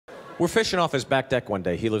We're fishing off his back deck one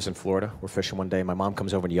day. He lives in Florida. We're fishing one day. My mom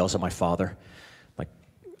comes over and yells at my father, like,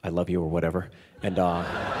 I love you or whatever. And my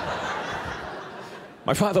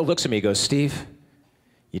father looks at me and goes, Steve,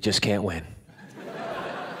 you just can't win.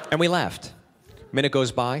 And we laughed. Minute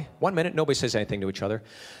goes by. 1 minute, nobody says anything to each other.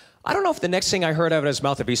 I don't know if the next thing I heard out of his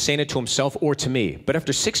mouth, if he's saying it to himself or to me, but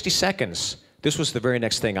after 60 seconds, this was the very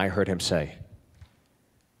next thing I heard him say.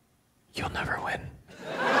 You'll never win.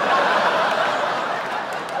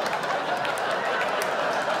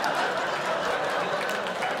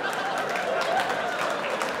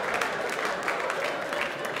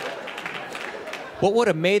 What would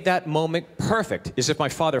have made that moment perfect is if my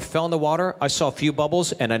father fell in the water, I saw a few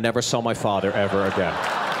bubbles, and I never saw my father ever again.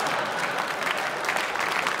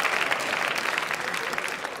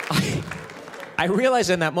 I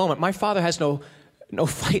realized in that moment, my father has no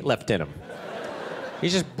fight left in him.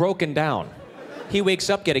 He's just broken down. He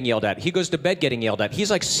wakes up getting yelled at. He goes to bed getting yelled at.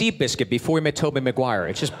 He's like Seabiscuit before he met Tobey Maguire.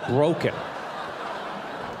 It's just broken.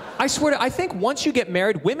 I swear to, I think once you get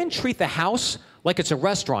married, women treat the house like it's a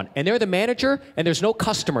restaurant, and they're the manager, and there's no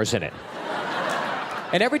customers in it.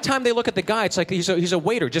 And every time they look at the guy, it's like he's a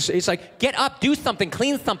waiter. It's like, get up, do something,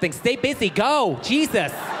 clean something, stay busy, go,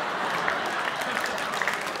 Jesus.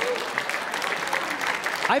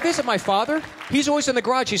 I visit my father. He's always in the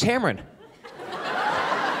garage. He's hammering.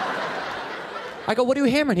 I go, what are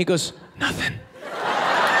you hammering? He goes, nothing.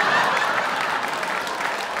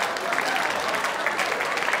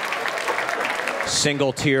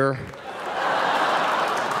 Single tear.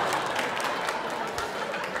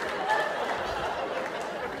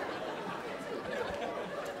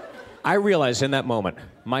 I realized in that moment,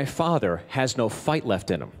 my father has no fight left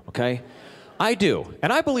in him, okay? I do,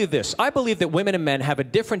 and I believe this. I believe that women and men have a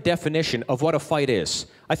different definition of what a fight is.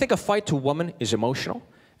 I think a fight to a woman is emotional,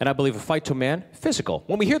 and I believe a fight to a man, physical.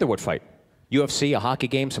 When we hear the word fight, UFC, a hockey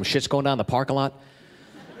game, some shit's going down in the parking lot.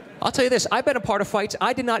 I'll tell you this, I've been a part of fights.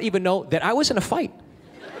 I did not even know that I was in a fight.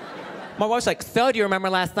 My wife's like, so do you remember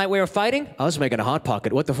last night we were fighting? I was making a Hot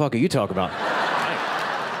Pocket. What the fuck are you talking about?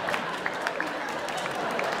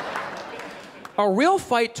 A real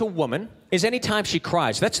fight to a woman is any time she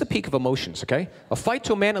cries. That's the peak of emotions, okay? A fight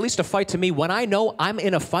to a man, at least a fight to me, when I know I'm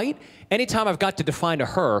in a fight, anytime I've got to define to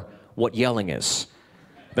her what yelling is.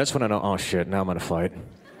 That's when I know, oh shit, now I'm in a fight.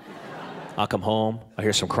 I'll come home, I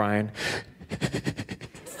hear some crying.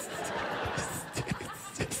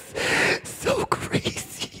 So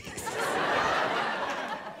crazy.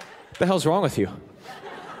 What the hell's wrong with you?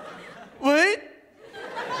 What?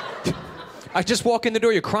 I just walk in the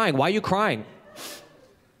door, you're crying. Why are you crying?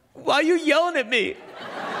 Why are you yelling at me?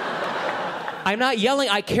 I'm not yelling,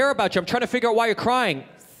 I care about you. I'm trying to figure out why you're crying.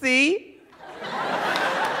 See?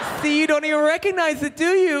 See, you don't even recognize it, do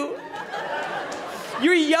you?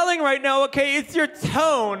 You're yelling right now, okay? It's your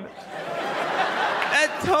tone.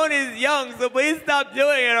 That tone is young, so please stop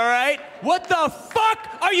doing it, all right? What the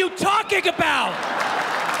fuck are you talking about?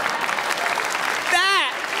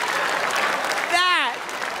 That.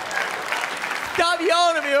 Stop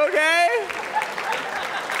yelling at me, okay?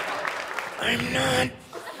 I'm not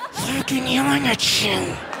fucking yelling at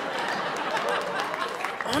you.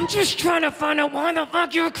 I'm just trying to find out why the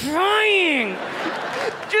fuck you're crying.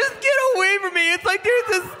 Just get away from me. It's like there's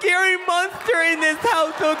a scary monster in this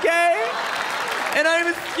house, okay? And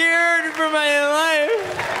I'm scared for my life.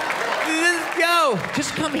 Just go.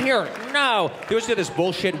 Just come here. No. You always do this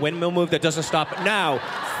bullshit windmill move that doesn't stop. No.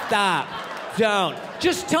 Stop. Don't.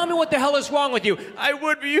 Just tell me what the hell is wrong with you. I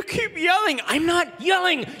would, but you keep yelling. I'm not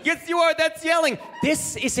yelling. Yes, you are. That's yelling.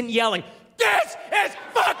 This isn't yelling. This is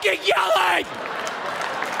fucking yelling!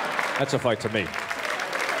 That's a fight to me.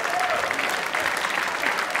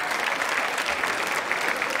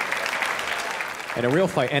 In a real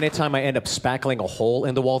fight, anytime I end up spackling a hole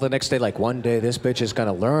in the wall the next day, like one day this bitch is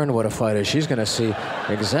gonna learn what a fight is. She's gonna see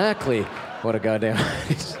exactly what a goddamn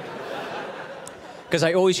is. Because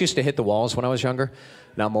I always used to hit the walls when I was younger.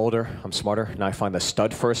 Now I'm older, I'm smarter. Now I find the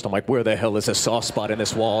stud first. I'm like, where the hell is the soft spot in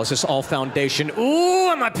this wall? Is this all foundation? Ooh,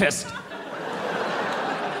 am I pissed?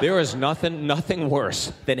 There is nothing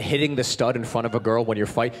worse than hitting the stud in front of a girl when you're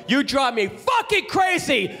fighting. You drive me fucking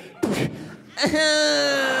crazy!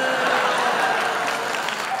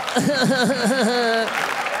 That's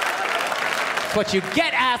what you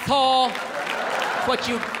get, asshole! That's what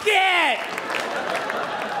you get!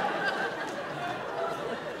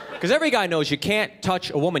 Because every guy knows you can't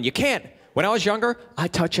touch a woman. You can't. When I was younger,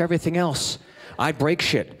 I'd touch everything else. I'd break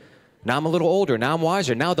shit. Now I'm a little older. Now I'm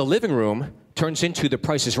wiser. Now the living room turns into The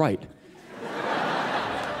Price is Right.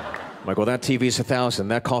 I'm like, well, that TV's $1,000.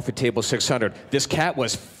 That coffee table's $600. This cat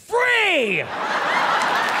was free!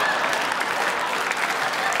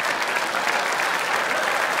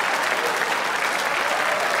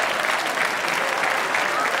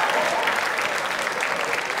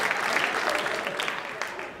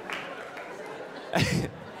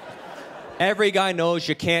 Every guy knows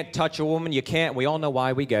you can't touch a woman. You can't. We all know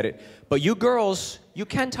why. We get it. But you girls, you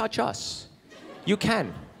can touch us. You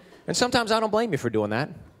can. And sometimes I don't blame you for doing that.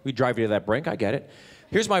 We drive you to that brink. I get it.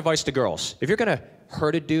 Here's my advice to girls. If you're going to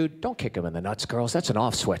hurt a dude, don't kick him in the nuts, girls. That's an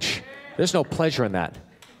off switch. There's no pleasure in that.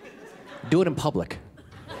 Do it in public.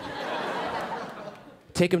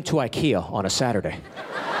 Take him to IKEA on a Saturday.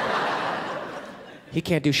 He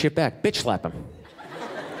can't do shit back. Bitch slap him.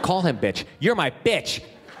 Call him bitch. You're my bitch.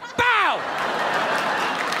 Bow!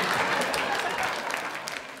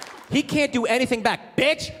 He can't do anything back.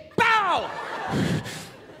 Bitch, bow!